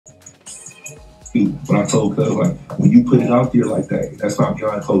But I told Cuz, like, when you put it out there like that, that's not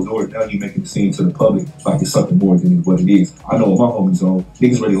behind closed doors. Now you making it seem to the public like it's something more than what it is. I know what my homies on.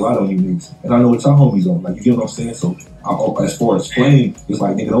 Niggas ready to lie on you niggas. And I know what y'all homies on. Like, you get what I'm saying? So, as far as playing, it's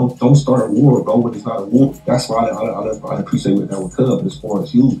like, nigga, don't start a war, bro, when it's not a war. That's why I appreciate what that with Cub. As far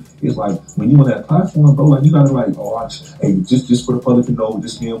as you, it's like, when you on that platform, bro, like, you gotta, like, hey, just for the public to know,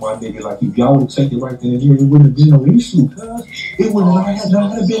 just me and my nigga, like, if y'all would have taken it right then and there, it wouldn't have been no issue, cuz. It wouldn't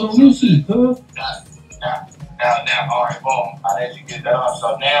have been no issue, cuz. Now, all right, boom. I let you get that off.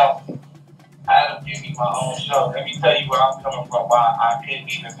 So now, Adam give me my own show. Let me tell you where I'm coming from, why I couldn't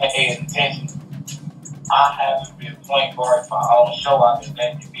even pay attention. I haven't been point guard for my own show. I've been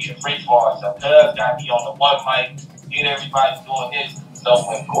letting you be a free ball. So Cuz got me on the one mic, get everybody doing this. So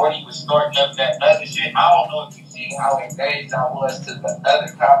when Gordy was starting up that other shit, I don't know if you see how engaged I was to the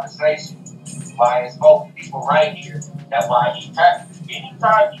other conversation. Why it's both people right here. That's why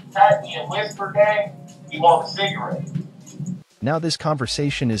anytime you tag me and whisper gang, you want a cigarette. Now this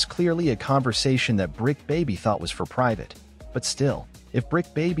conversation is clearly a conversation that Bricc Baby thought was for private. But still, if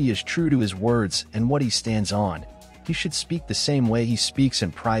Bricc Baby is true to his words and what he stands on, he should speak the same way he speaks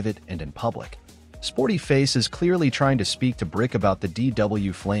in private and in public. Spoety Face is clearly trying to speak to Bricc about the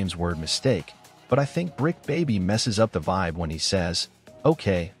DW Flames word mistake, but I think Bricc Baby messes up the vibe when he says,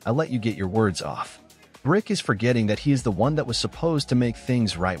 "Okay, I'll let you get your words off." Bricc is forgetting that he is the one that was supposed to make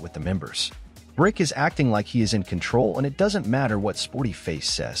things right with the members. Bricc is acting like he is in control, and it doesn't matter what Spoety Face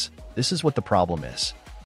says. This is what the problem is.